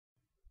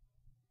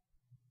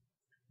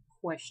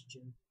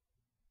question.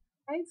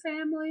 Hey,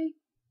 family.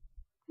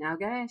 Now, I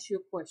gotta ask you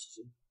a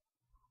question.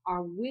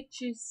 Are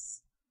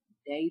witches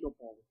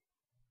dateable?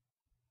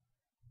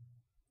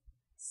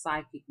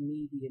 Psychic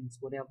mediums,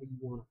 whatever you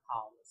want to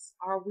call us.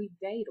 Are we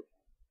dateable?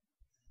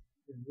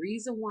 The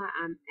reason why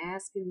I'm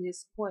asking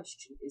this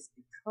question is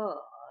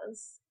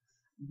because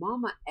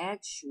Mama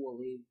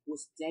actually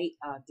was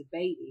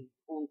debating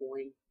on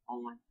going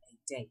on a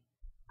date.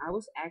 I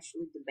was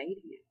actually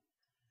debating it.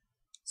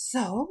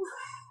 So,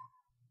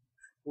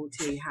 I won't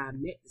tell you how I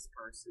met this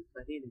person,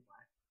 but anyway,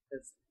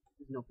 because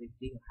there's no big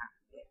deal how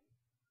I met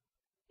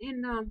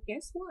him. And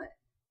guess what?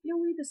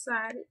 We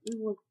decided we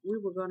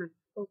were gonna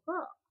hook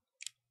up,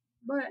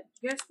 but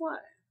guess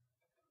what?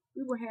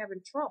 We were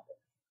having trouble.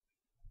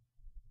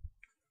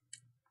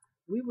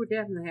 We were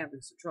definitely having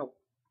some trouble.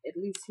 At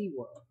least he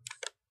was,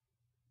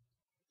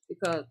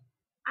 because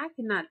I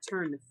cannot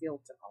turn the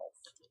filter off.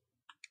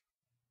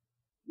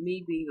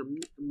 Me being a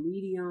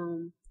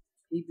medium,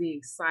 me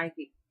being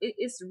psychic,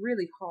 it's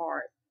really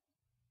hard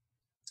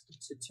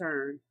to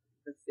turn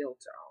the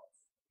filter off.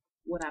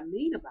 What I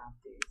mean about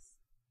this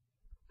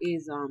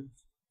is, I'm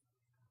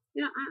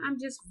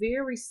just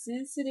very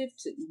sensitive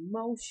to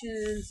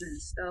emotions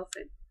and stuff,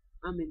 and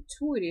I'm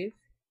intuitive,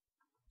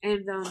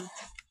 and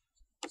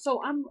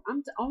so I'm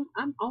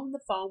on the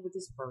phone with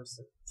this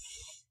person,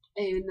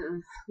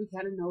 and we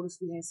kind of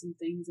noticed we had some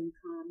things in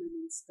common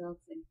and stuff,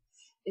 and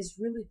it's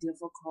really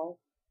difficult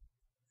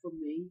for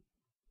me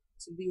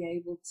to be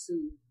able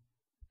to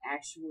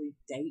actually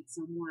date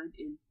someone,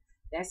 and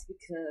that's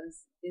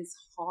because it's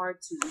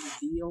hard to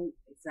reveal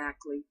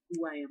exactly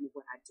who I am and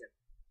what I do.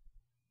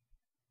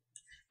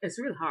 It's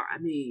really hard. I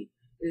mean,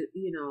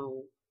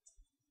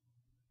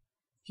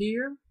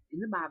 here in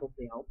the Bible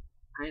Belt,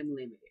 I am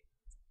limited.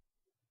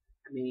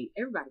 I mean,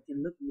 everybody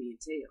can look at me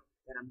and tell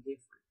that I'm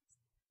different.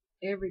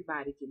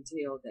 Everybody can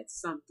tell that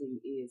something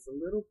is a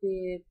little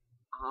bit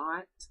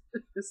odd,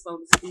 so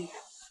to speak,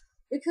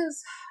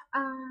 because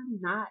I'm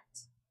not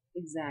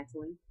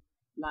exactly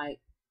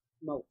like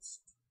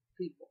most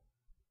people.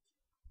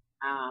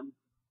 Um,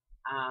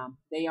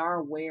 they are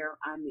aware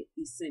I'm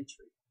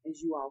eccentric,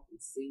 as you all can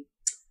see.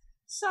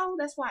 So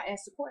that's why I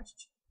asked the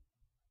question: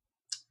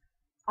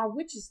 are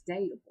witches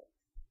dateable?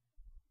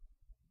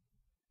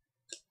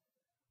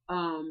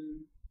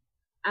 Um,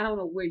 I don't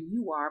know where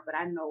you are, but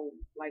I know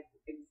like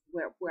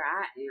where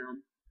I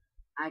am,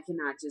 I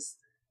cannot just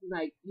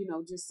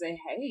just say,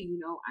 hey,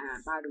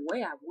 by the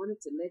way, I wanted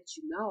to let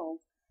you know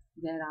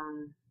that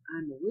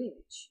I'm a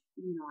witch.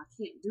 I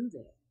can't do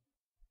that.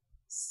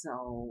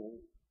 So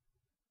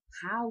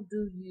how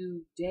do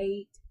you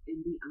date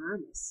and be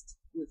honest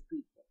with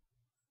people?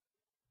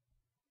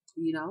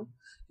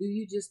 Do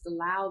you just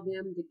allow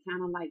them to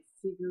kind of like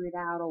figure it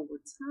out over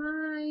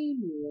time,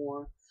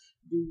 or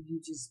do you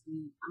just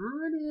be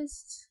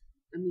honest?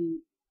 I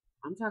mean,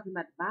 I'm talking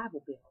about the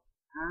Bible Belt.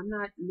 I'm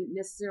not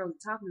necessarily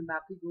talking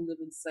about people who live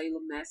in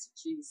Salem,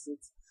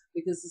 Massachusetts,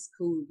 because it's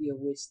cool to be a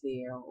witch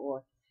there,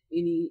 or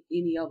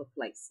any other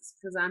places,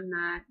 because I'm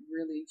not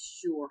really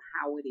sure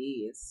how it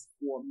is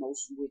for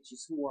most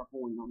witches who are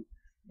going on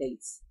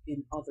dates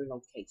in other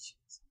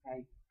locations.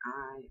 Okay,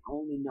 I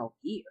only know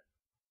here.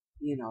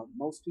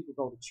 Most people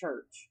go to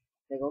church.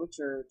 They go to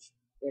church.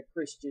 They're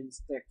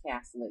Christians. They're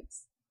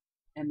Catholics.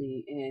 I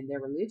mean, and their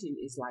religion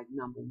is like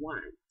number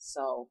one.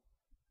 So,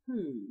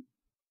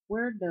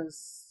 where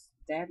does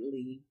that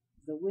leave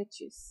the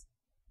witches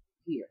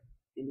here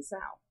in the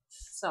South?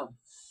 So,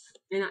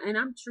 and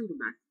I'm true to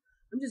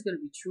I'm just gonna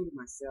be true to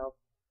myself.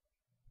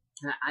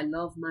 I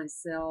love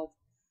myself,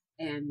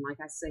 and like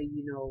I say,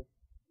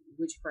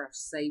 witchcraft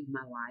saved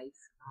my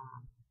life,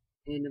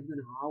 and I'm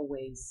gonna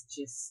always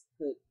just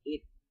put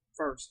it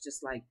first,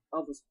 just like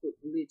others put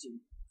religion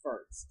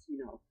first,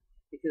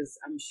 because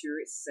I'm sure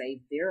it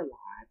saved their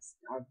lives,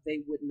 or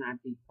they would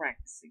not be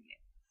practicing it.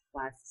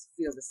 But I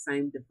feel the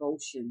same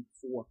devotion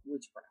for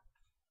witchcraft.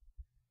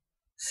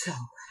 So,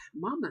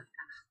 Mama,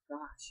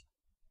 gosh,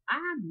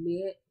 I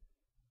met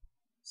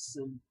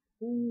some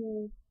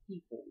cool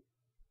people.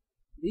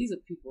 These are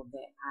people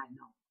that I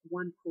know.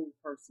 One cool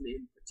person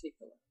in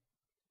particular.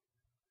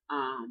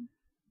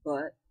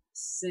 But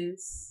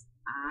since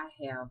I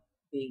have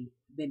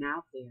been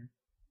out there,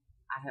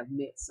 I have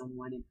met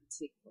someone in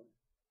particular,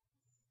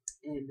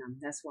 and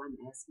that's why I'm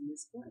asking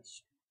this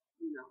question.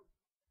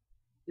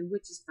 And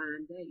which is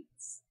fine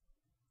dates.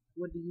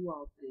 What do you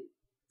all think?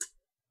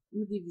 Let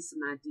me give you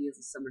some ideas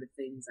of some of the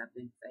things I've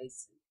been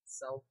facing.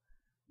 So,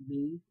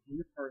 me and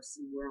the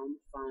person, we're on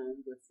the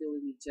phone, we're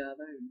feeling each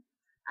other, and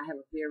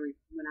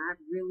when I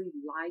really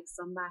like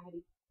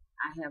somebody,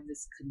 I have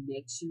this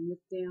connection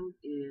with them,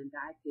 and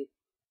I could,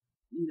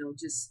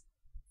 just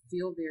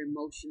feel their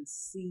emotions,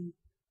 see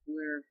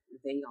where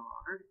they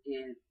are,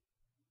 and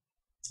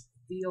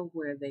feel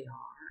where they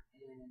are,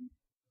 and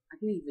I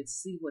can even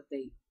see what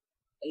they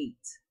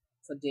ate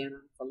for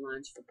dinner, for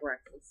lunch, for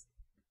breakfast.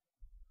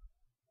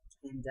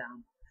 And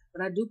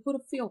but I do put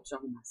a filter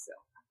on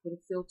myself. I put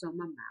a filter on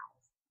my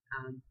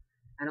mouth.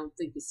 I don't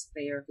think it's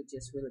fair to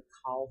just really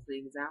call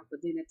things out,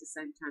 but then at the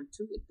same time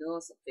too, it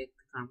does affect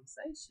the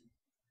conversation.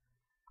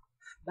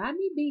 by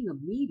me being a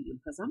medium,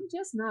 because I'm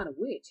just not a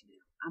witch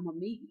now. I'm a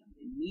medium,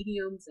 and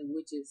mediums and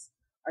witches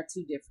are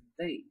two different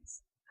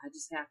things. I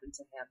just happen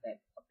to have that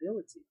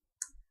ability.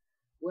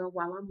 Well,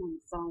 while I'm on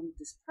the phone with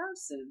this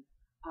person,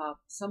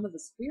 some of the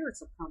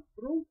spirits have come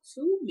through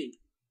to me,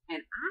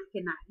 and I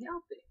cannot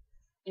help it.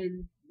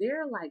 And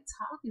they're like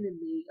talking to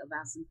me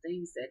about some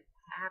things that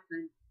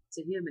happened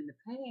to him in the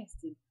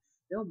past, and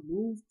they'll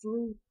move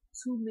through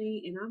to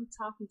me, and I'm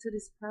talking to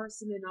this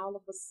person, and all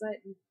of a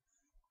sudden,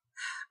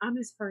 I'm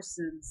this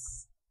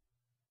person's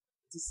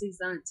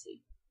deceased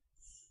auntie.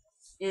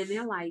 And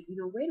they're like,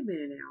 wait a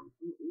minute now,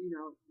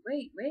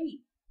 wait,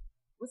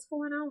 what's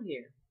going on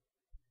here?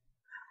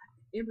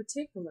 In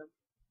particular,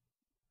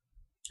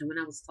 and when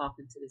I was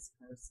talking to this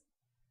person,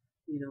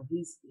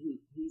 he's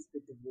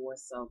been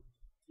divorced, so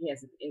he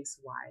has an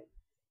ex-wife,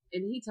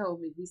 and he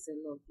told me, he said,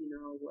 look, you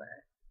know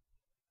what?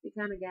 He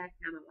kind of got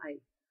kind of like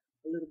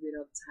a little bit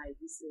uptight.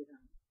 He said,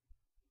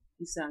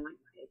 you sound like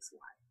my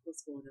ex-wife.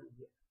 What's going on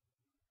here?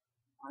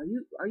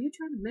 Are you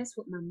trying to mess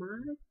with my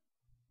mind?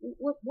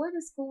 What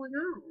is going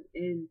on?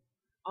 And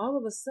all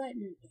of a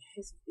sudden,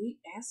 he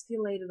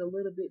escalated a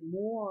little bit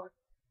more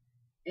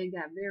and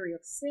got very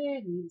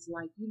upset. And he was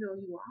like, you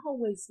were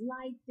always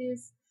like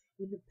this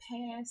in the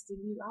past, and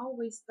you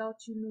always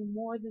thought you knew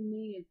more than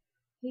me. And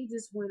he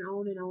just went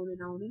on and on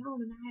and on and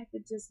on. And I had to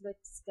just let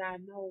this guy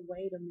know,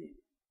 wait a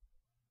minute,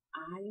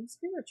 I am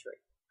spiritual.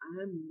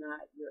 I'm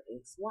not your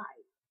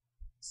ex-wife.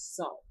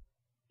 So,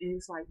 and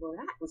it's like, well,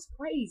 that was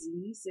crazy.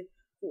 He said,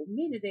 for a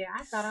minute there,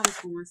 I thought I was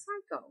going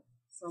psycho.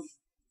 So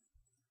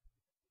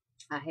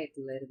I had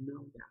to let him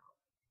know, y'all.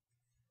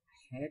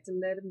 I had to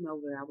let him know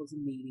that I was a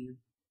medium.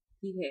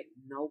 He had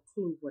no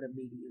clue what a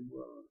medium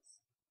was.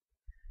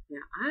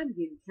 Now, I'm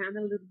getting kind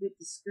of a little bit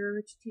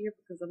discouraged here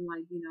because I'm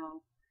like,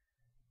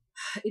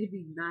 it'd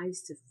be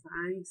nice to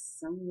find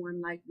someone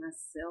like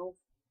myself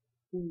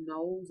who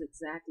knows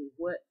exactly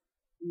what,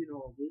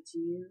 a witch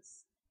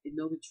is, and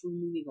know the true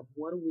meaning of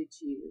what a witch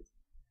is,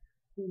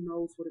 who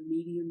knows what a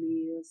medium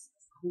is,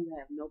 who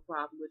have no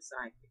problem with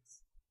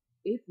psychics.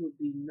 It would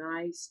be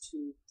nice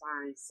to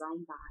find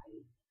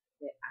somebody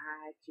that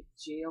I could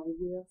gel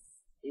with,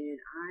 and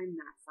I'm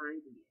not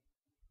finding it.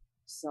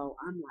 So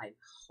I'm like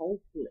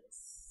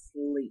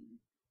hopelessly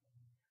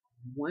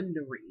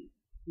wondering,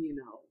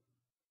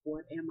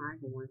 what am I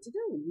going to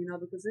do?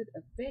 Because it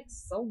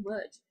affects so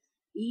much,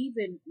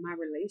 even my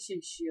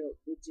relationship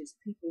with just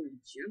people in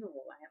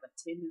general. I have a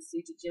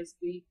tendency to just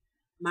be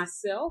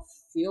myself,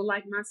 feel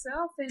like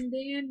myself, and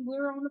then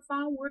we're on the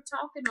phone, we're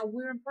talking, or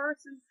we're in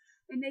person,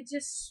 and they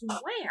just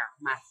swear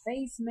my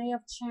face may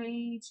have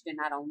changed and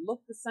I don't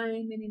look the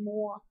same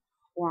anymore,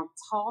 or I'm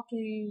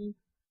talking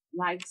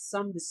like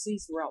some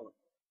deceased relative.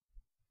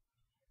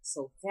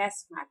 So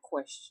that's my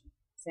question,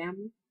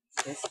 family.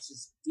 Let's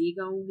just dig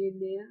on in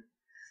there.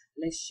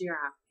 Let's share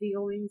our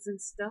feelings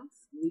and stuff.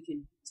 We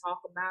can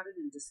talk about it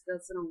and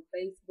discuss it on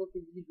Facebook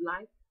if you'd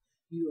like.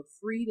 You are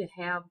free to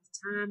have the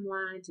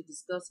timeline to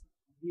discuss,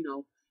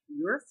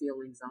 your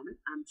feelings on it.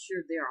 I'm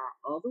sure there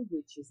are other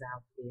witches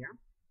out there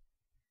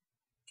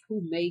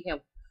who may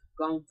have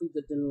gone through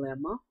the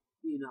dilemma,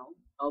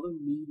 other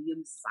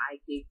mediums,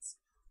 psychics,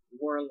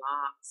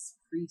 warlocks,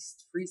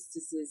 priests,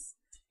 priestesses.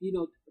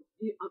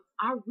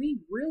 Are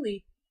we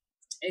really,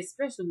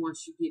 especially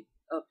once you get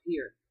up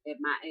here at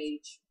my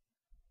age,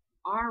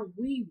 are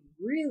we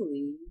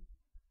really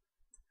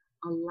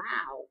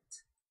allowed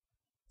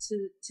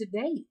to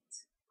date?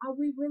 Are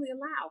we really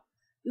allowed?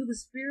 Do the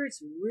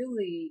spirits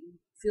really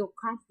feel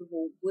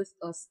comfortable with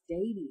us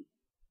dating?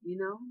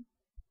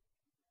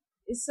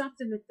 It's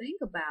something to think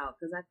about,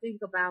 because I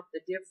think about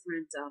the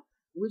different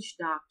witch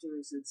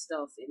doctors and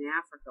stuff in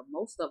Africa.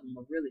 Most of them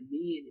are really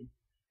men and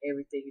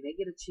everything, and they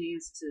get a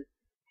chance to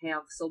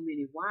have so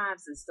many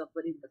wives and stuff.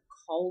 But in the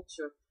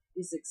culture,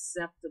 it's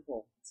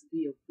acceptable to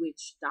be a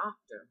witch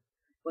doctor.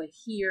 But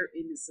here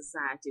in the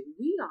society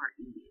we are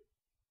in,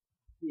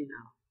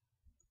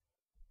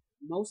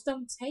 most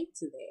don't take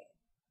to that.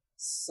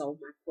 So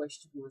my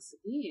question once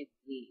again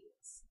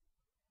is,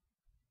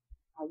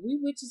 are we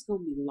witches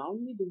gonna be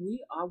lonely?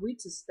 Are we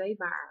to stay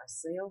by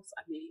ourselves?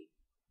 I mean,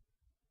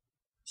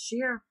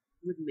 share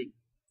with me.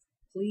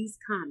 Please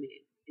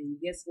comment. And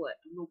guess what?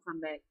 I'm gonna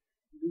come back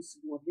and do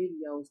some more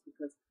videos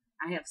because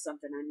I have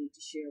something I need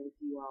to share with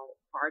you all.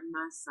 Pardon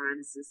my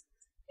sinuses.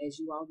 As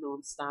you all know,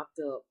 I'm stopped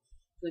up.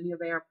 Plenty of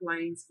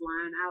airplanes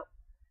flying out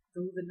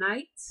through the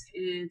night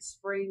and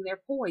spraying their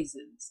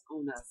poisons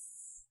on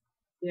us.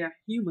 Their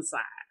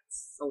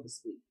humicides, so to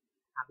speak.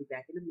 I'll be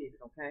back in a minute,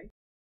 okay?